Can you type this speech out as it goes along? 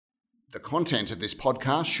The content of this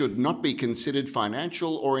podcast should not be considered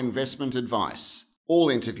financial or investment advice. All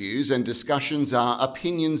interviews and discussions are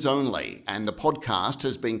opinions only, and the podcast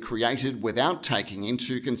has been created without taking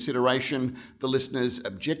into consideration the listener's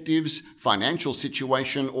objectives, financial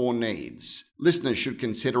situation, or needs. Listeners should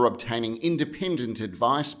consider obtaining independent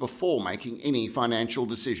advice before making any financial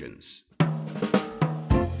decisions.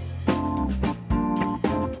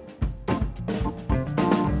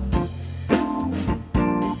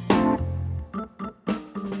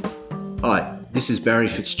 Hi, this is Barry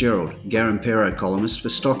Fitzgerald, Garimpeiro columnist for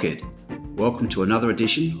Stockhead. Welcome to another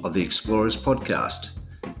edition of the Explorers Podcast.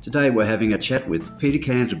 Today we're having a chat with Peter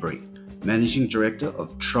Canterbury, Managing Director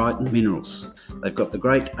of Triton Minerals. They've got the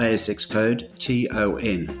great ASX code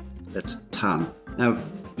TON, that's ton. Now,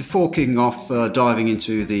 before kicking off diving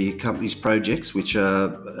into the company's projects, which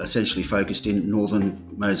are essentially focused in northern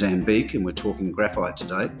Mozambique, and we're talking graphite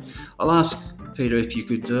today, I'll ask Peter, if you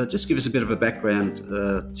could just give us a bit of a background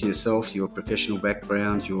to yourself, your professional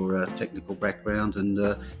background, your technical background,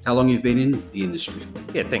 and how long you've been in the industry.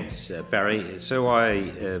 Yeah, thanks, Barry. So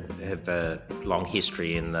I have a long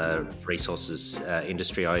history in the resources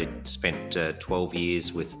industry. I spent 12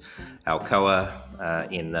 years with Alcoa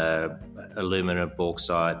in the alumina,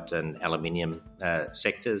 bauxite and aluminium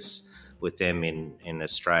sectors, with them in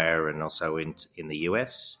Australia and also in the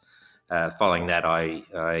US. Following that,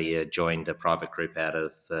 I joined a private group out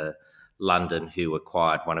of London who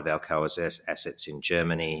acquired one of Alcoa's assets in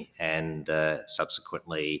Germany and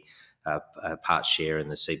subsequently a part share in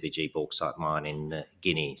the CBG bauxite mine in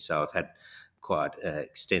Guinea. So I've had quite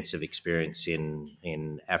extensive experience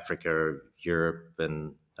in Africa, Europe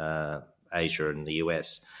and Asia and the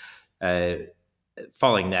US.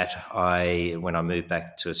 Following that, when I moved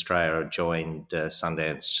back to Australia, I joined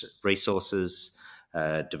Sundance Resources,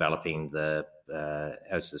 developing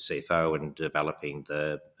as the CFO and developing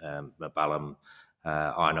the Mabalam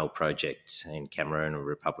iron ore project in Cameroon and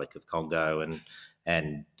Republic of Congo,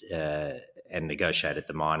 and negotiated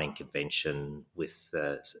the mining convention with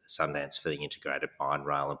Sundance for the integrated mine,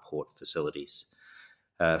 rail and port facilities.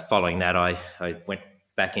 Following that, I went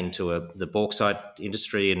back into the bauxite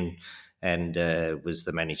industry and was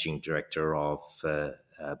the managing director of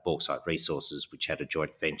Bauxite Resources, which had a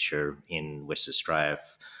joint venture in West Australia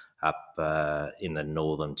up in the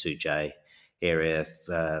northern 2J area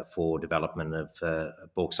for development of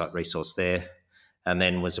bauxite resource there, and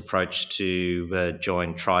then was approached to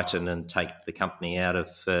join Triton and take the company out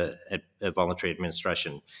of voluntary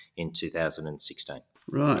administration in 2016.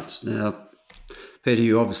 Right. Now, Peter,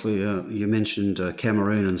 you obviously you mentioned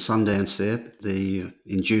Cameroon and Sundance there.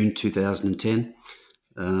 In June 2010,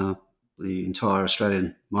 the entire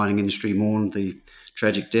Australian mining industry mourned the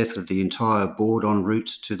tragic death of the entire board en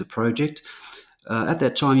route to the project. At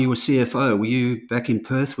that time, you were CFO. Were you back in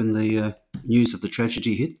Perth when the news of the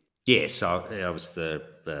tragedy hit? Yes, I was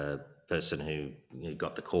the person who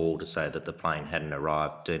got the call to say that the plane hadn't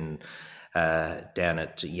arrived down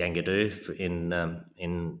at Yangadoo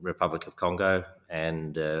in Republic of Congo,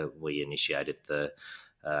 and we initiated the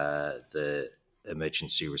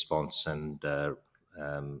emergency response and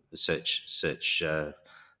search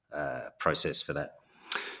process for that.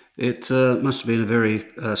 It must have been a very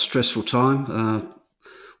stressful time.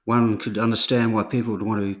 One could understand why people would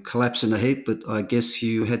want to collapse in a heap, but I guess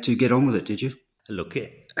you had to get on with it, did you? Look,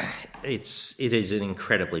 it is an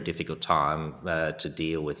incredibly difficult time to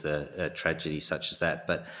deal with a tragedy such as that,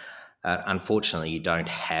 but unfortunately, you don't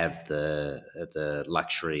have the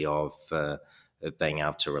luxury of being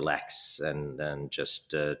able to relax and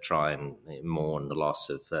just try and mourn the loss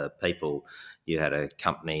of people. You had a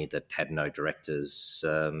company that had no directors,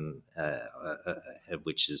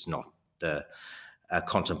 which is not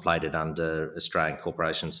contemplated under Australian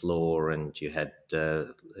corporations law, and you had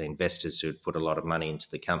investors who had put a lot of money into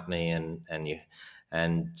the company,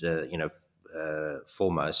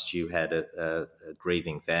 foremost you had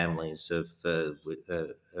grieving families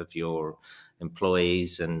of your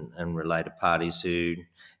employees and related parties who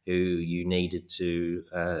you needed to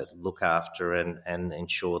look after and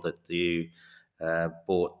ensure that you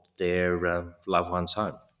brought their loved ones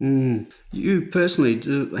home. You personally,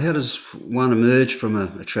 how does one emerge from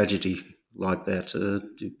a tragedy like that? Are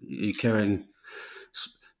you carrying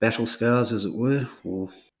battle scars, as it were? Or?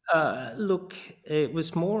 Look, it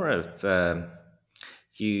was more of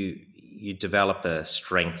you develop a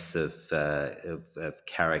strength of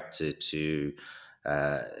character to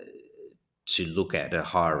look at a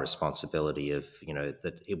higher responsibility of,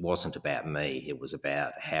 that it wasn't about me, it was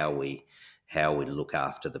about how we look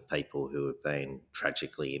after the people who have been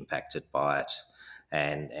tragically impacted by it,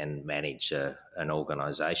 and manage an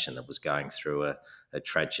organisation that was going through a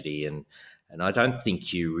tragedy. And I don't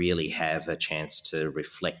think you really have a chance to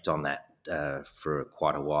reflect on that for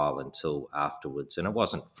quite a while until afterwards. And it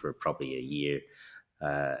wasn't for probably a year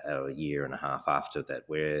or a year and a half after that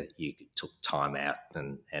where you took time out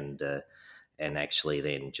and actually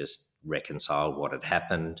then just reconciled what had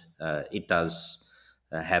happened. It does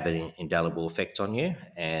have an indelible effect on you,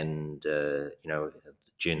 and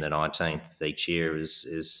June the 19th each year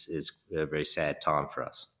is a very sad time for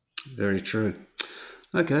us. Very true.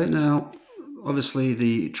 Okay, now obviously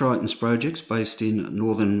the Triton's project's based in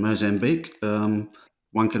northern Mozambique.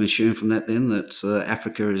 One can assume from that then that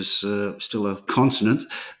Africa is still a continent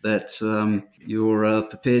that you're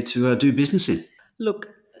prepared to do business in.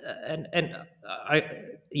 Look, and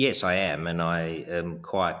yes, I am, and I am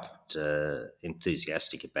quite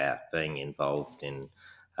enthusiastic about being involved in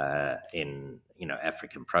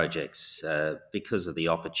African projects because of the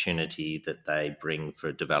opportunity that they bring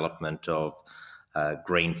for development of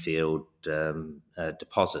greenfield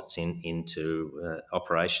deposits into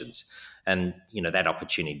operations. And that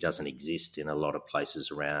opportunity doesn't exist in a lot of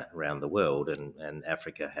places around the world, and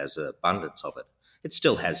Africa has an abundance of it. It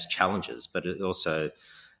still has challenges, but it also,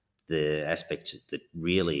 the aspect that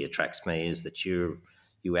really attracts me is that you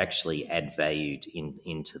actually add value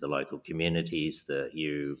into the local communities, that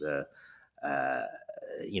you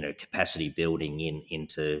capacity building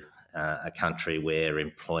into a country where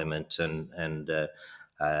employment and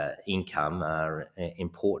income are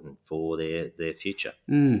important for their future.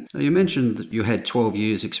 Now you mentioned that you had 12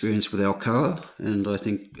 years experience with Alcoa, and I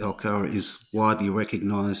think Alcoa is widely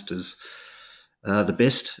recognised as the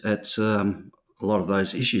best at a lot of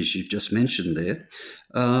those issues you've just mentioned there.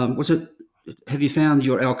 Have you found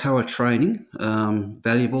your Alcoa training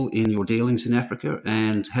valuable in your dealings in Africa,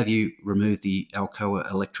 and have you removed the Alcoa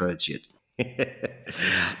electrodes yet?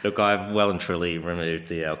 Look, I've well and truly removed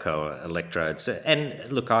the Alcoa electrodes,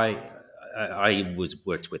 and look, I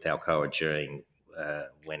worked with Alcoa during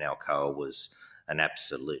when Alcoa was an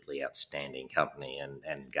absolutely outstanding company,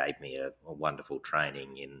 and gave me a wonderful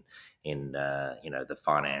training in the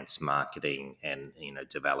finance, marketing, and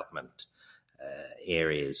development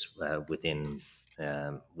areas within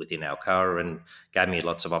Alcoa, and gave me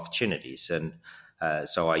lots of opportunities, and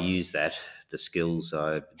so I use the skills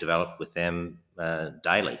I've developed with them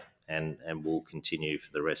daily, and will continue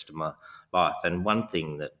for the rest of my life. And one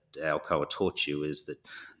thing that Alcoa taught you is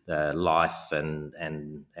that life and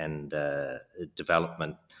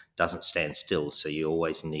development doesn't stand still. So you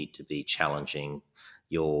always need to be challenging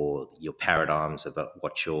your paradigms of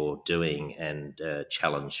what you're doing, and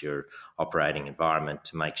challenge your operating environment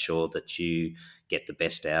to make sure that you get the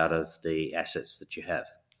best out of the assets that you have.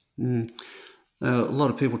 A lot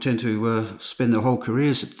of people tend to spend their whole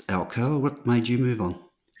careers at Alcoa. What made you move on?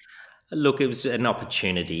 Look, it was an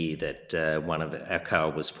opportunity that one of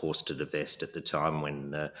Alcoa was forced to divest at the time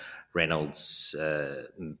when Reynolds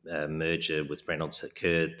merger with Reynolds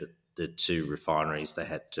occurred. The two refineries they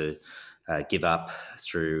had to give up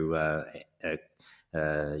through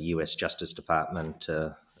US Justice Department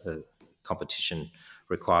competition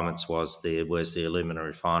requirements was the alumina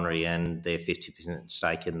refinery and their 50%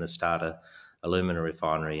 stake in the starter alumina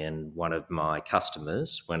refinery. And one of my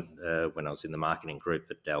customers, when I was in the marketing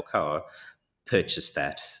group at Alcoa, purchased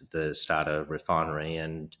the starter refinery,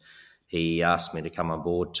 and he asked me to come on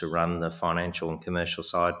board to run the financial and commercial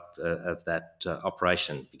side of that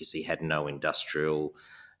operation, because he had no industrial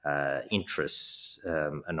interests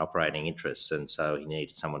and operating interests, and so he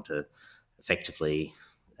needed someone to effectively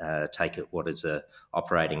take it what is a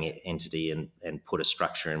operating entity and put a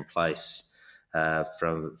structure in place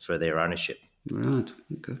for their ownership. Right.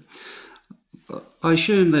 Okay. I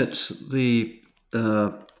assume that the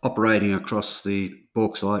operating across the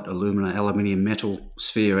bauxite, alumina, aluminium metal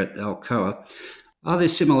sphere at Alcoa, are there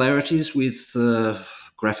similarities with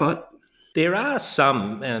graphite? There are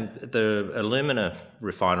some. The alumina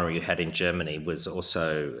refinery you had in Germany was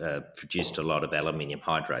also produced a lot of aluminium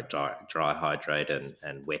hydrate, dry hydrate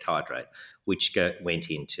and wet hydrate, which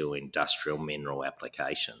went into industrial mineral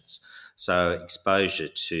applications. So exposure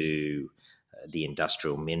to the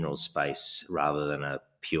industrial mineral space rather than a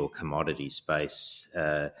pure commodity space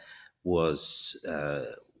was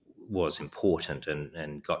important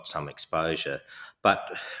and got some exposure. But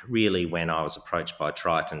really, when I was approached by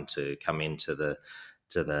Triton to come into the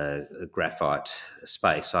graphite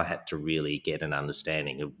space, I had to really get an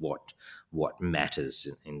understanding of what matters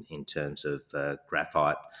in terms of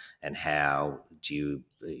graphite, and how do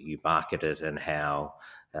you market it, and how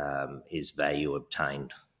is value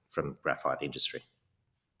obtained from graphite industry.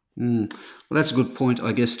 Mm. Well, that's a good point,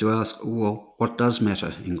 I guess, to ask. Well, what does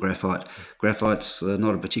matter in graphite? Graphite's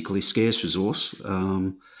not a particularly scarce resource.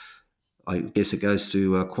 I guess it goes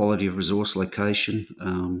to quality of resource, location,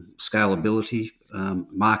 scalability,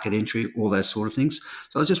 market entry, all those sort of things.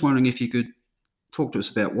 So I was just wondering if you could talk to us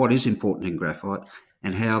about what is important in graphite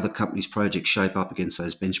and how the company's projects shape up against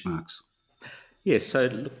those benchmarks. Yeah, so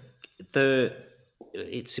look, the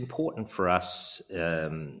it's important for us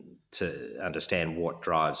to understand what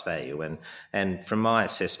drives value, and from my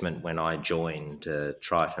assessment when I joined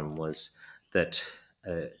Triton was that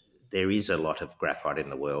uh, there is a lot of graphite in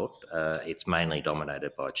the world. It's mainly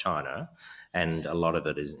dominated by China, and a lot of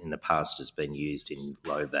it is in the past has been used in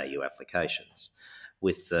low value applications.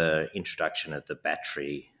 With the introduction of the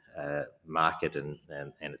battery market and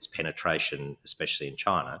its penetration, especially in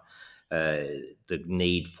China, the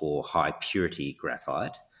need for high purity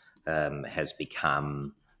graphite has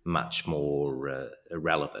become much more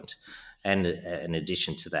relevant. And in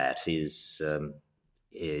addition to that is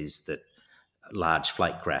that large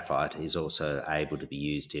flake graphite is also able to be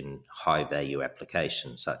used in high value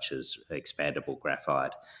applications such as expandable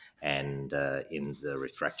graphite and in the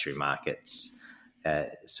refractory markets.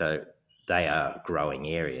 So they are growing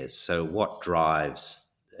areas. So what drives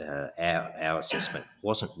our assessment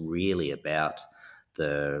wasn't really about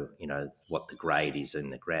what the grade is in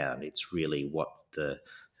the ground. It's really what the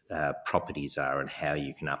properties are and how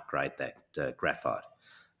you can upgrade that graphite.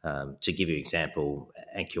 To give you an example,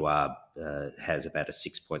 Ancuar has about a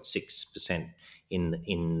 6.6%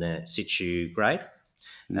 in situ grade.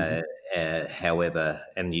 Mm-hmm. However,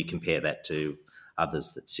 and you compare that to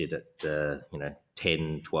others that sit at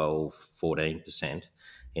 10, 12, 14%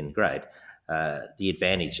 in grade. The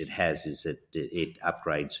advantage it has is that it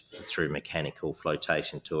upgrades through mechanical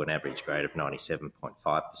flotation to an average grade of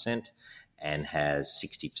 97.5% and has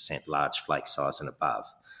 60% large flake size and above.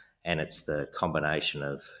 And it's the combination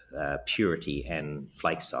of purity and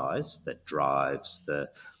flake size that drives the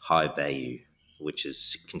high value, which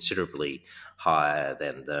is considerably higher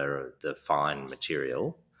than the fine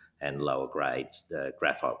material and lower grades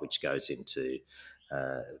graphite, which goes into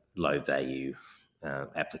low value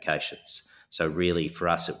applications. So really, for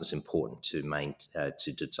us, it was important to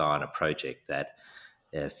design a project that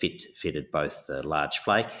fitted both the large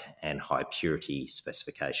flake and high purity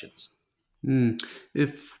specifications. Mm.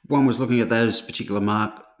 If one was looking at those particular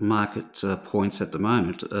market points at the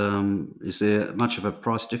moment, is there much of a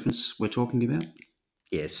price difference we're talking about?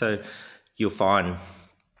 Yeah, so you'll find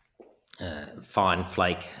fine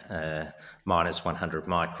flake minus 100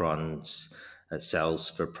 microns sells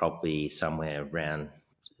for probably somewhere around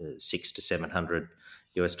six to 700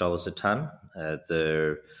 US dollars a ton.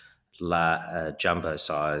 The jumbo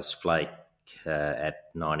size flake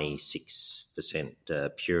at 96%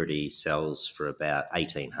 purity sells for about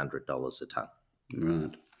 $1,800 a ton.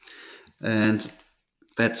 Right. And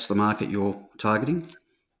that's the market you're targeting?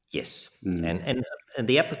 Yes, Mm. and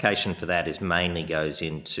the application for that is mainly goes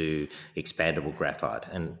into expandable graphite,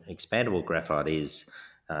 and expandable graphite is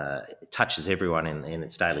it touches everyone in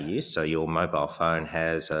its daily use. So your mobile phone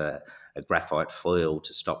has a graphite foil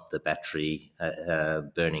to stop the battery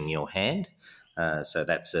burning your hand. So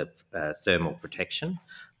that's a thermal protection,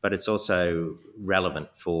 but it's also relevant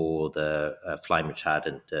for the flame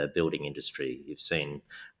retardant building industry. You've seen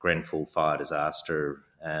Grenfell fire disaster,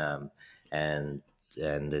 and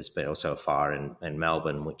there's been also a fire in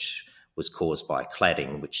Melbourne which was caused by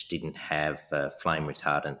cladding, which didn't have flame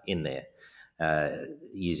retardant in there.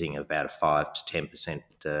 Using about a 5 to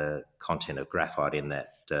 10% content of graphite in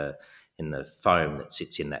that in the foam that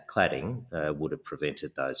sits in that cladding would have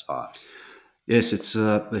prevented those fires. Yes, it's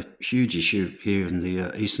a huge issue here in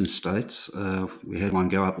the eastern states. We had one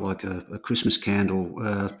go up like a Christmas candle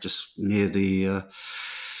just near the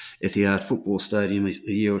Etihad football stadium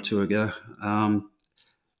a year or two ago.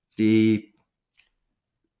 The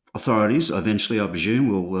authorities eventually, I presume,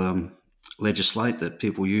 will legislate that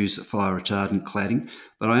people use fire retardant cladding.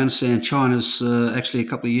 But I understand China's actually a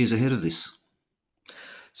couple of years ahead of this.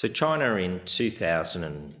 So China in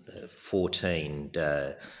 2014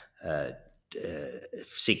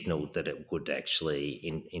 signalled that it would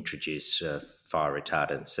actually introduce fire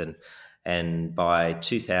retardants, and by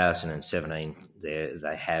 2017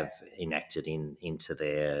 they have enacted into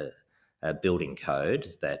their building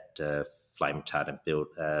code that flame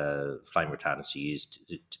retardants are used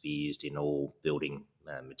to be used in all building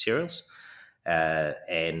materials,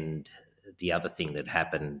 and the other thing that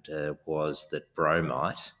happened was that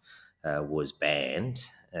bromite was banned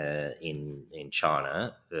in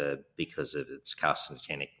China because of its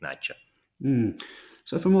carcinogenic nature. Mm.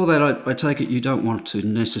 So from all that, I take it you don't want to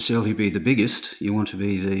necessarily be the biggest. You want to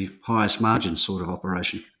be the highest margin sort of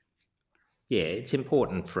operation. Yeah, it's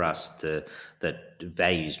important for us that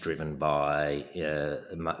value is driven by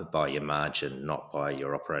your margin, not by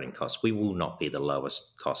your operating costs. We will not be the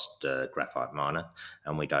lowest cost graphite miner,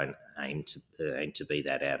 and we don't aim to be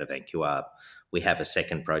that out of Vancouver. We have a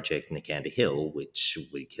second project, Nicander Hill, which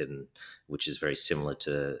is very similar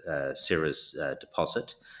to Syrah's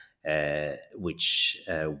deposit, which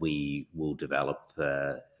we will develop.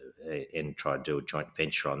 And try to do a joint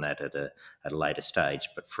venture on that at a later stage.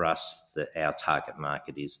 But for us, our target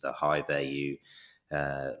market is the high value,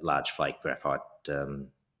 large flake graphite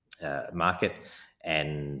market,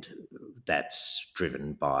 and that's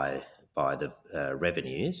driven by the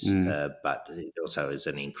revenues, but it also is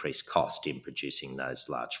an increased cost in producing those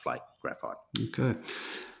large flake graphite. Okay.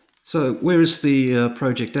 So where is the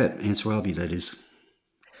project at? Answeralby, that is.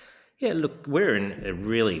 Yeah, look, we're in a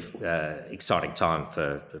really exciting time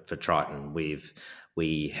for Triton.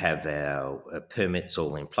 We have our permits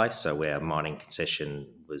all in place. So our mining concession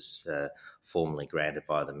was formally granted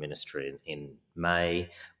by the ministry in May.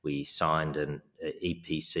 We signed an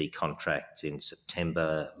EPC contract in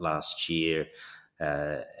September last year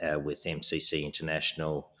with MCC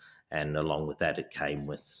International, and along with that, it came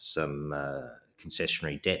with some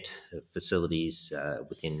concessionary debt facilities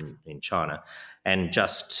in China. And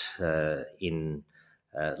just in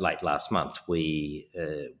late last month, we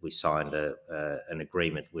signed an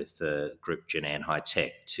agreement with the group Jinan High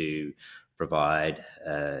Tech to provide,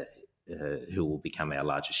 who will become our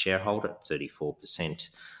largest shareholder at 34%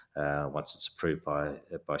 once it's approved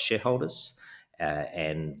by shareholders.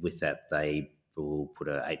 And with that, they will put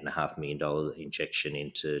a $8.5 million injection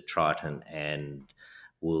into Triton and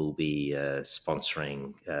will be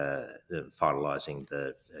sponsoring finalising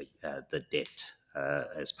the debt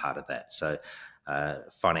as part of that. So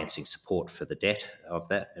financing support for the debt of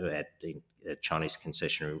that at Chinese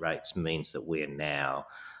concessionary rates means that we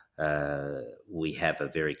have a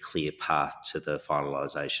very clear path to the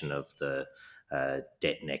finalisation of the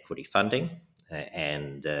debt and equity funding,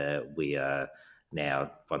 and we are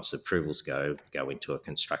now, once approvals go into a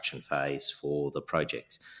construction phase for the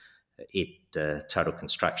project. Total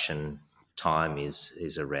construction time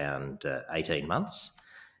is around 18 months,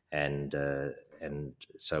 and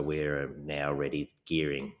so we're now ready,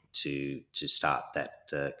 gearing to start that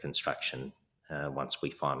construction once we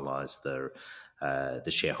finalise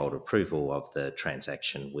the shareholder approval of the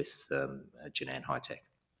transaction with Jinan High Tech.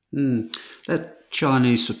 That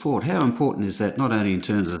Chinese support, how important is that, not only in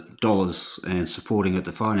terms of dollars and supporting at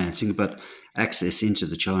the financing, but access into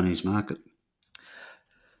the Chinese market?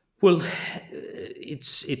 Well,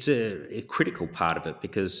 it's a critical part of it,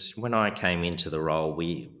 because when I came into the role,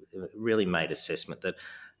 we really made assessment that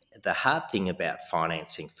the hard thing about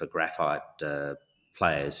financing for graphite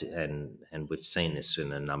players, and we've seen this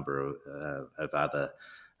in a number of other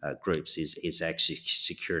groups, is actually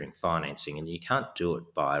securing financing, and you can't do it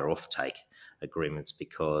via offtake agreements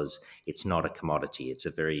because it's not a commodity. It's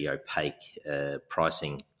a very opaque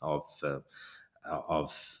pricing of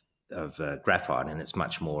graphite, and it's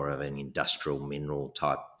much more of an industrial mineral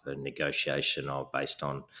type negotiation based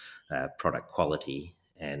on product quality,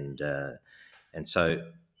 and so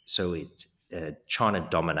it China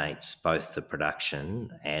dominates both the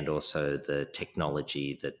production and also the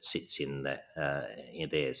technology that sits in that in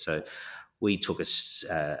there. So we took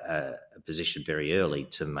a position very early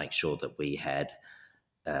to make sure that we had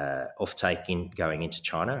offtake going into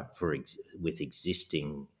China with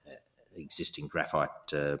existing graphite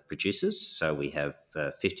producers. So we have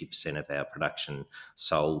 50% of our production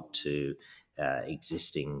sold to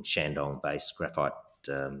existing Shandong-based graphite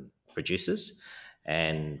producers,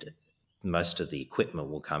 and most of the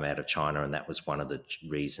equipment will come out of China, and that was one of the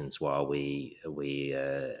reasons why we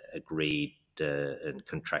agreed and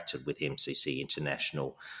contracted with MCC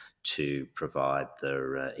International to provide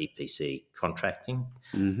their EPC contracting.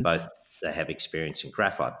 Mm-hmm. Both they have experience in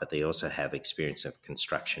graphite, but they also have experience of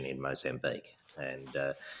construction in Mozambique,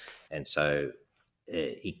 and so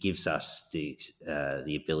it gives us the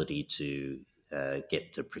ability to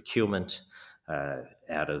get the procurement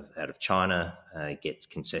out of China, get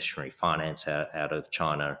concessionary finance out of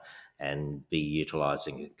China, and be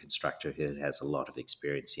utilising a constructor who has a lot of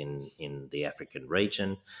experience in the African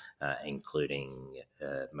region, including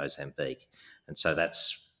Mozambique. And so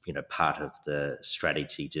that's part of the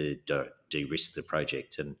strategy to de-risk the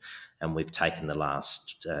project, and we've taken the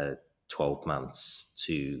last 12 months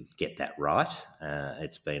to get that right.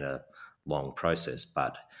 It's been a long process,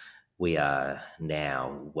 but we are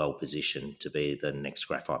now well positioned to be the next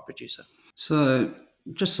graphite producer. So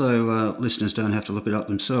just so listeners don't have to look it up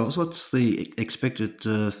themselves, what's the expected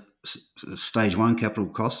stage one capital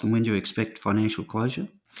cost, and when do you expect financial closure?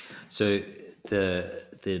 So the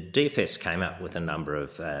DFS came up with a number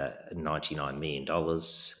of $99 million.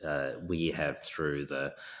 We have, through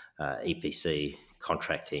the EPC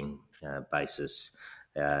contracting basis,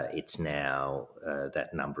 it's now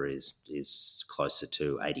that number is closer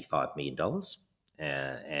to $85 million.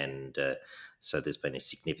 And so there's been a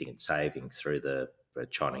significant saving through the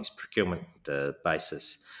Chinese procurement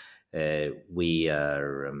basis. We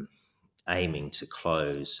are aiming to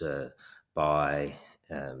close by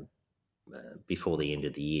before the end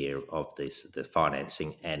of the year of the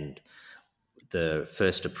financing, and the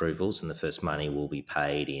first approvals and the first money will be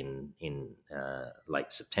paid in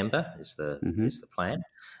late September is the plan,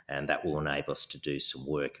 and that will enable us to do some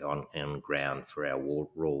work on ground for our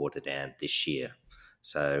raw water dam this year.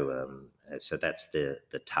 So that's the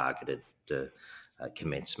targeted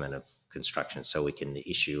commencement of construction. So we can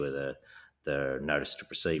issue the notice to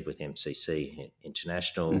proceed with MCC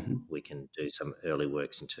International. We can do some early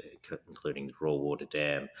works including the raw water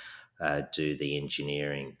dam, do the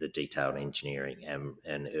engineering, the detailed engineering,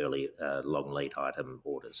 and early long lead item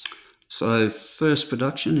orders. So first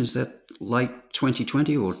production, is that late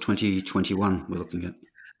 2020 or 2021 we're looking at?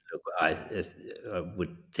 Look, I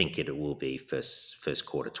would think it will be first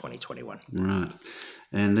quarter 2021. Right.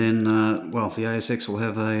 And then, the ASX will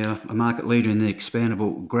have a market leader in the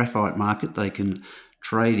expandable graphite market they can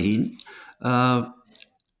trade in.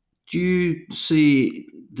 Do you see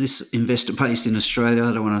this investor based in Australia?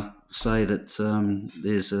 I don't want to say that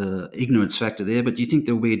there's an ignorance factor there, but do you think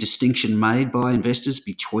there will be a distinction made by investors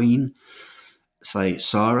between, say,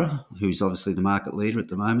 Syrah, who's obviously the market leader at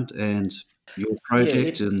the moment, and your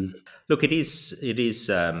project? Look, it is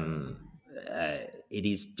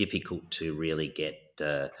difficult to really get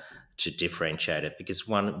to differentiate it, because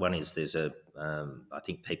one is there's I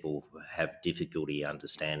think people have difficulty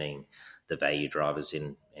understanding the value drivers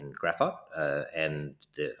in graphite, and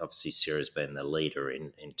obviously Syrah has been the leader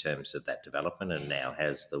in terms of that development, and now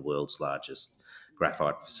has the world's largest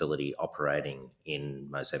graphite facility operating in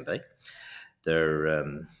Mozambique.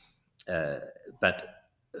 But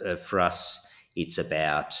for us, it's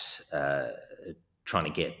about trying to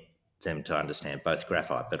get them to understand both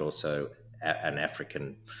graphite, but also an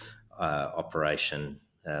African operation,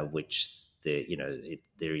 which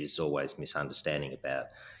there is always misunderstanding about.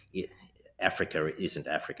 Africa isn't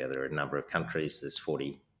Africa. There are a number of countries. There's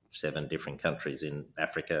 47 different countries in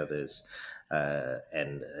Africa. There's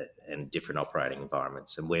and different operating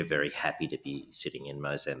environments, and we're very happy to be sitting in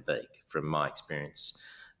Mozambique. From my experience,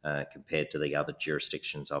 compared to the other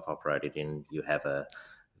jurisdictions I've operated in, you have a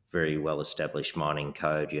very well-established mining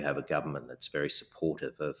code. You have a government that's very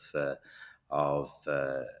supportive of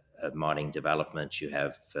mining development. You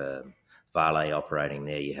have Vale operating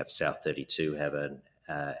there. You have South 32 have an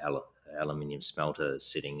aluminium smelter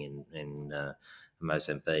sitting in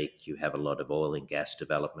Mozambique. You have a lot of oil and gas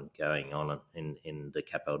development going on in the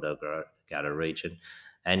Cabo Delgado region,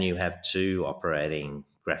 and you have two operating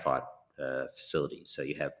graphite facilities. So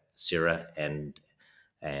you have Syrah and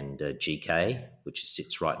GK, which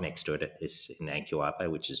sits right next to it, is in Antwerp,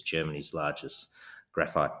 which is Germany's largest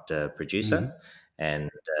graphite producer,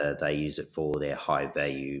 and they use it for their high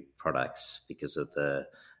value products because of the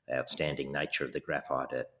outstanding nature of the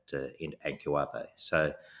graphite in Antwerp.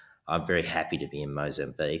 So I'm very happy to be in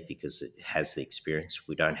Mozambique because it has the experience.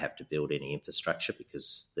 We don't have to build any infrastructure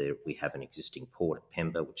because we have an existing port at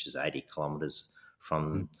Pemba, which is 80 kilometres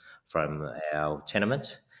from our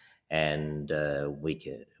tenement, and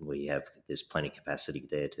there's plenty of capacity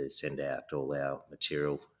there to send out all our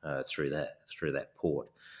material through that port.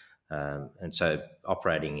 And so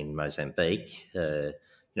operating in Mozambique,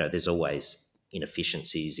 there's always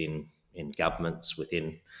inefficiencies in governments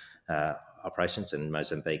within operations, and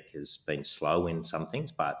Mozambique has been slow in some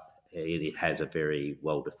things, but it has a very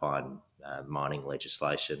well-defined mining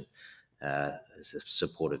legislation,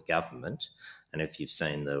 supportive government. And if you've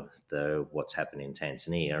seen the what's happened in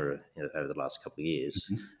Tanzania over the last couple of years,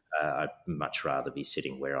 I'd much rather be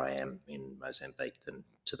sitting where I am in Mozambique than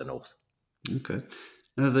to the north. Okay.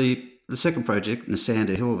 Now the second project,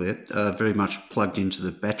 Nasanda Hill, there very much plugged into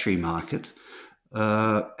the battery market.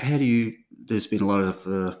 There's been a lot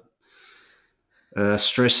of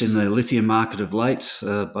stress in the lithium market of late,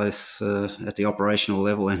 both at the operational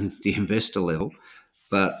level and the investor level.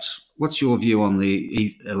 But what's your view on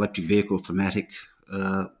the electric vehicle thematic?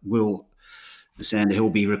 Will Nasanda Hill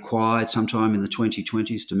be required sometime in the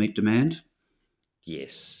 2020s to meet demand?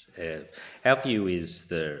 Yes. Our view is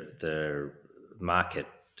the market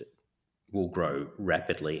will grow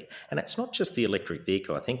rapidly. And it's not just the electric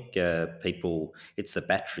vehicle. I think it's the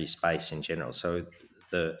battery space in general. So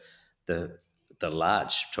the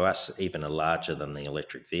large, to us, even a larger than the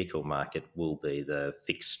electric vehicle market will be the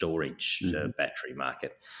fixed storage battery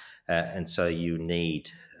market. And so you need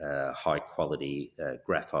high quality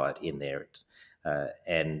graphite in there.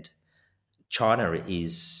 And China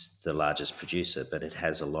is the largest producer, but it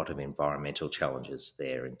has a lot of environmental challenges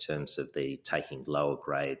there in terms of the taking lower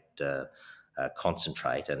grade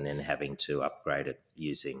concentrate and then having to upgrade it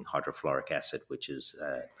using hydrofluoric acid, which is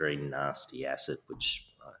a very nasty acid, which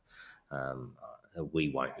we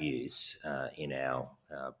won't use in our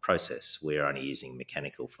process. We're only using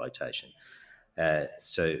mechanical flotation.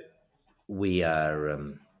 So we are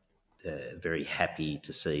very happy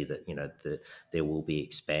to see that there will be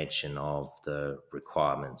expansion of the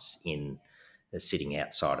requirements in sitting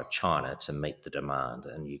outside of China to meet the demand,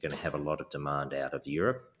 and you're going to have a lot of demand out of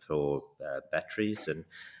Europe for batteries,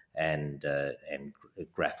 and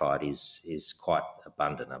graphite is quite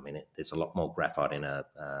abundant. I mean, there's a lot more graphite in a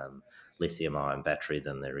lithium-ion battery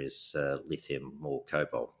than there is lithium or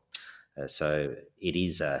cobalt. So it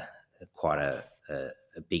is quite a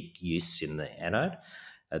big use in the anode.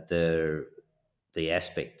 The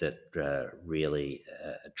aspect that really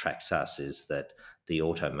attracts us is that the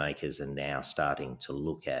automakers are now starting to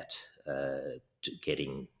look at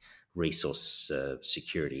getting resource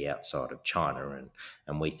security outside of China,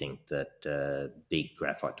 and we think that big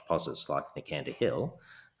graphite deposits like Nikanda Hill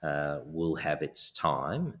will have its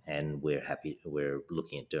time, and we're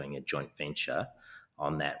looking at doing a joint venture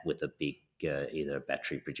on that with a big either a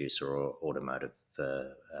battery producer or automotive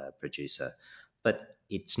producer. But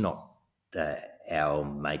it's not our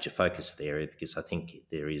major focus there, because I think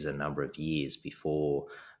there is a number of years before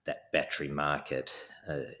that battery market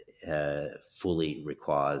fully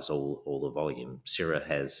requires all the volume. Syrah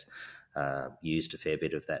has used a fair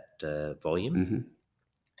bit of that volume,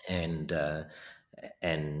 and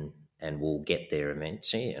we'll get there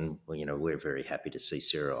eventually. And we're very happy to see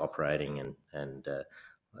Syrah operating, and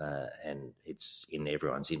it's in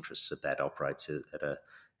everyone's interest that operates at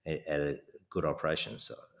a good operation.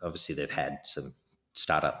 So obviously they've had some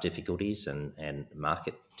startup difficulties and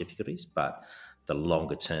market difficulties, but the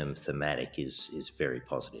longer term thematic is very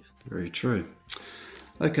positive. Very true.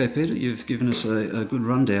 Okay, Peter, you've given us a good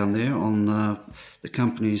rundown there on the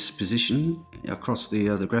company's position across the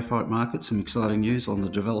graphite market. Some exciting news on the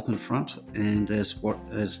development front, and as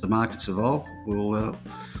the markets evolve, we'll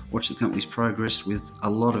watch the company's progress with a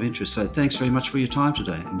lot of interest. So thanks very much for your time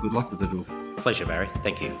today, and good luck with it all. Pleasure, Barry.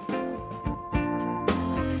 Thank you.